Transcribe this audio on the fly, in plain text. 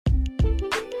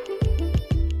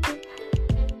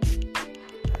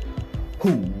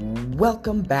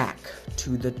Welcome back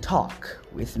to The Talk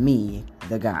with me,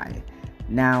 the guy.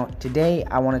 Now, today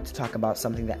I wanted to talk about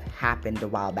something that happened a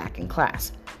while back in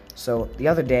class. So, the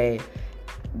other day,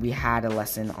 we had a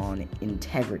lesson on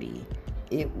integrity.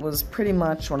 It was pretty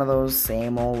much one of those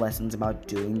same old lessons about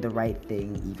doing the right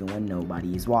thing even when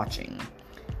nobody is watching.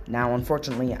 Now,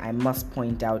 unfortunately, I must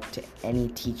point out to any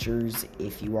teachers,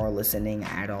 if you are listening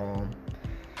at all,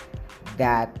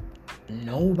 that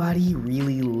nobody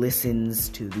really listens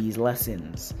to these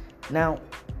lessons. Now,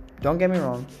 don't get me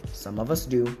wrong, some of us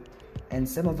do, and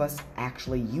some of us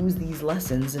actually use these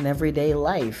lessons in everyday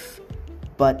life.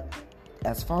 But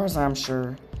as far as I'm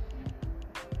sure,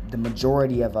 the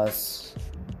majority of us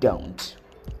don't.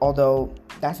 Although,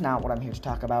 that's not what I'm here to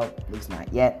talk about, at least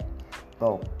not yet.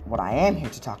 But what I am here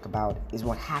to talk about is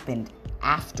what happened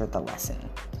after the lesson.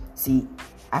 See,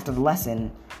 after the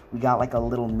lesson, we got like a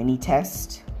little mini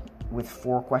test with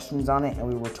 4 questions on it, and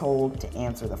we were told to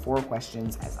answer the 4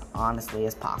 questions as honestly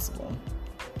as possible.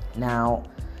 Now,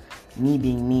 me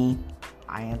being me,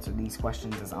 I answered these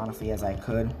questions as honestly as I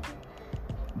could,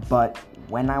 but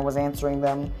when I was answering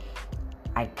them,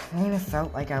 I kind of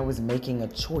felt like I was making a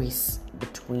choice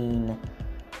between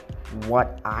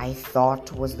what I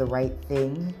thought was the right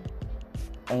thing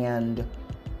and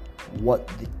what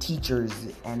the teachers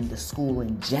and the school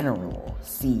in general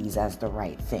sees as the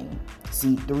right thing.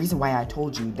 See, the reason why I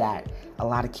told you that a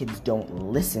lot of kids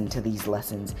don't listen to these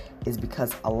lessons is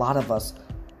because a lot of us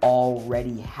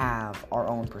already have our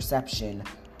own perception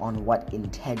on what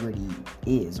integrity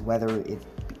is, whether it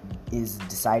is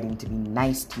deciding to be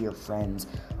nice to your friends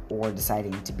or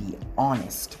deciding to be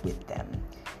honest with them.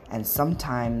 And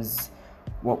sometimes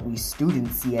what we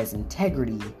students see as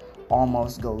integrity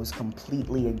almost goes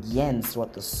completely against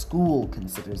what the school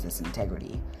considers as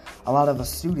integrity. A lot of us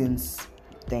students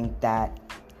think that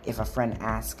if a friend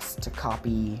asks to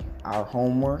copy our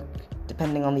homework,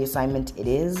 depending on the assignment it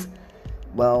is,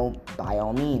 well, by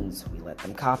all means, we let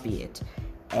them copy it.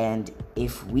 And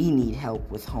if we need help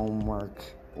with homework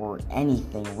or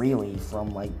anything really,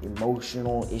 from like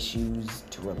emotional issues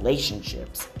to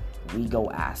relationships, we go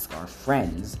ask our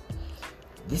friends.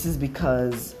 This is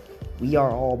because we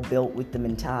are all built with the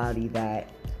mentality that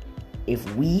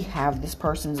if we have this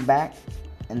person's back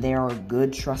and they are a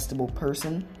good, trustable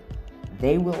person,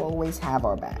 they will always have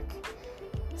our back.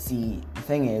 See, the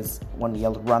thing is, when you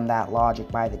run that logic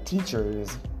by the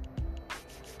teachers,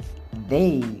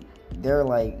 they're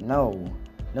like, no,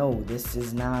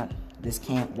 this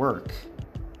can't work.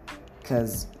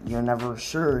 Because you're never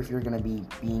sure if you're going to be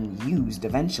being used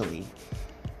eventually.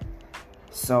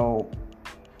 So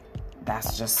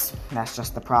that's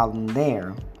just the problem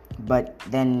there. But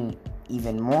then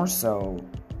even more so,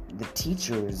 the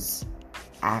teachers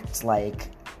act like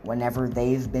whenever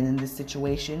they've been in this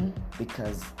situation,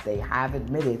 because they have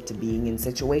admitted to being in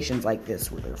situations like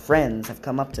this where their friends have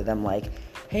come up to them like,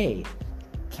 hey,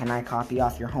 can I copy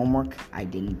off your homework? I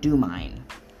didn't do mine.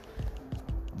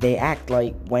 They act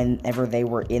like whenever they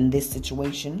were in this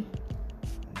situation,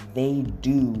 they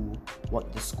do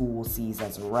what the school sees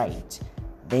as right.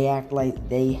 They act like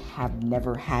they have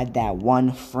never had that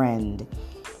one friend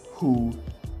who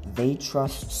they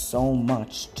trust so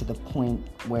much to the point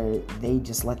where they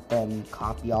just let them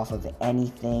copy off of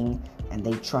anything, and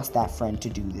they trust that friend to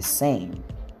do the same.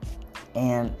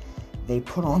 And they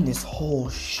put on this whole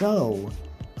show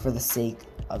for the sake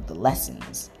of the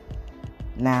lessons.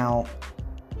 Now,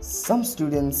 some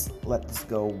students let this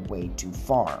go way too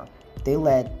far. They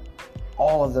let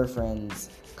all of their friends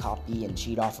copy and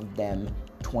cheat off of them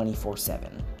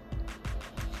 24/7.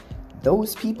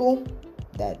 Those people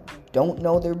that don't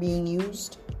know they're being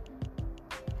used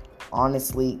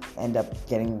honestly end up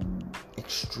getting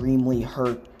extremely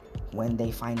hurt when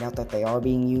they find out that they are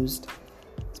being used,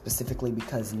 specifically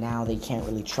because now they can't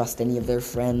really trust any of their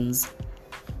friends.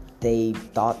 They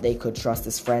thought they could trust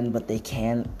this friend, but they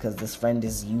can't because this friend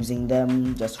is using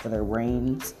them just for their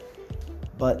brains.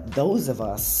 But those of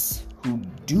us who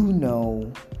do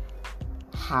know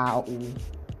how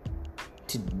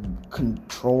to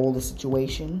control the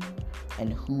situation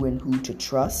and who to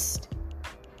trust,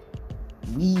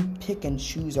 we pick and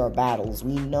choose our battles.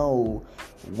 We know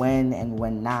when and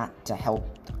when not to help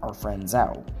our friends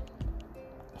out,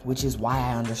 which is why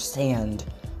I understand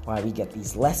why we get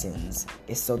these lessons,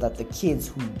 is so that the kids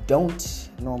who don't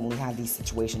normally have these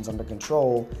situations under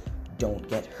control don't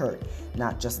get hurt.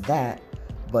 Not just that,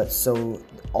 but so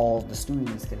all the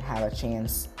students can have a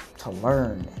chance to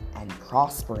learn and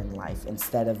prosper in life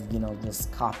instead of,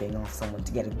 just copying off someone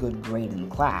to get a good grade in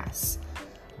class.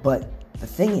 But the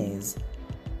thing is,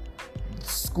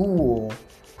 school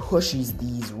pushes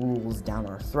these rules down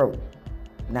our throat.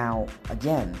 Now,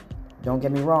 again, don't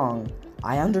get me wrong,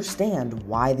 I understand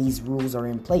why these rules are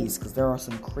in place, because there are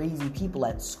some crazy people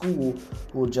at school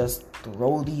who will just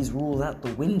throw these rules out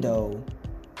the window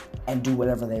and do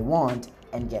whatever they want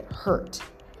and get hurt.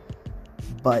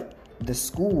 But the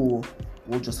school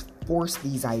will just force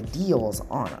these ideals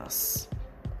on us.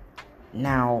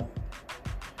 Now,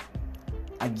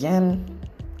 again,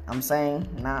 I'm saying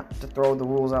not to throw the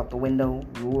rules out the window.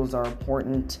 Rules are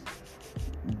important.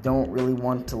 You don't really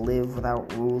want to live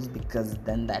without rules, because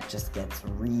then that just gets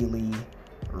really,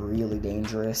 really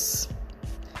dangerous.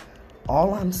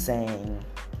 All I'm saying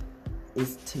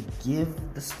is to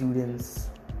give the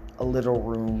students a little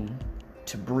room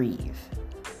to breathe.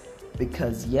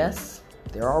 Because yes,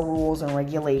 there are rules and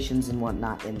regulations and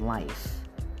whatnot in life.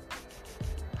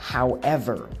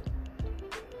 However,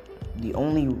 the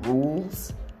only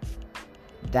rules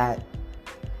that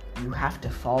you have to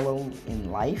follow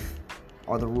in life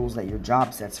are the rules that your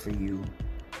job sets for you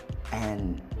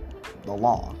and the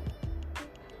law.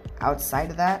 Outside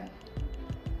of that,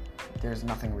 there's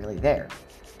nothing really there.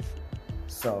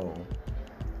 So,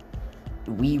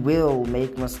 we will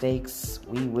make mistakes,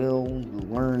 we will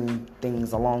learn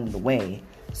things along the way.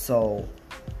 So,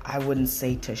 I wouldn't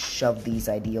say to shove these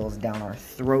ideals down our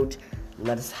throat.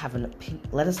 Let us have an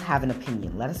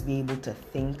opinion. Let us be able to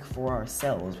think for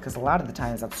ourselves. Because a lot of the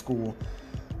times at school,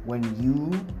 when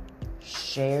you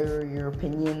share your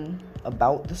opinion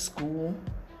about the school,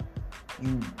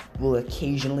 you will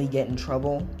occasionally get in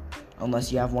trouble.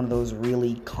 Unless you have one of those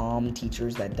really calm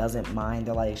teachers that doesn't mind.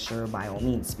 They're like, sure, by all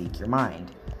means, speak your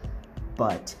mind.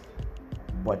 But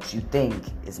what you think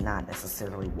is not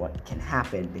necessarily what can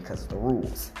happen because of the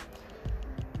rules.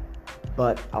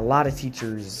 But a lot of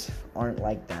teachers aren't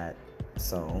like that.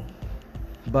 So,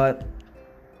 but,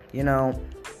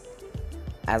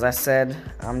 as I said,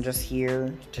 I'm just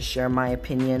here to share my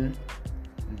opinion.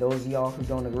 Those of y'all who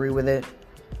don't agree with it,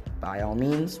 by all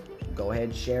means, go ahead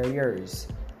and share yours.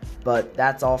 But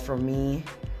that's all from me.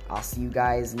 I'll see you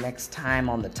guys next time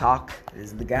on The Talk. This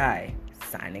is the guy,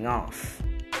 signing off.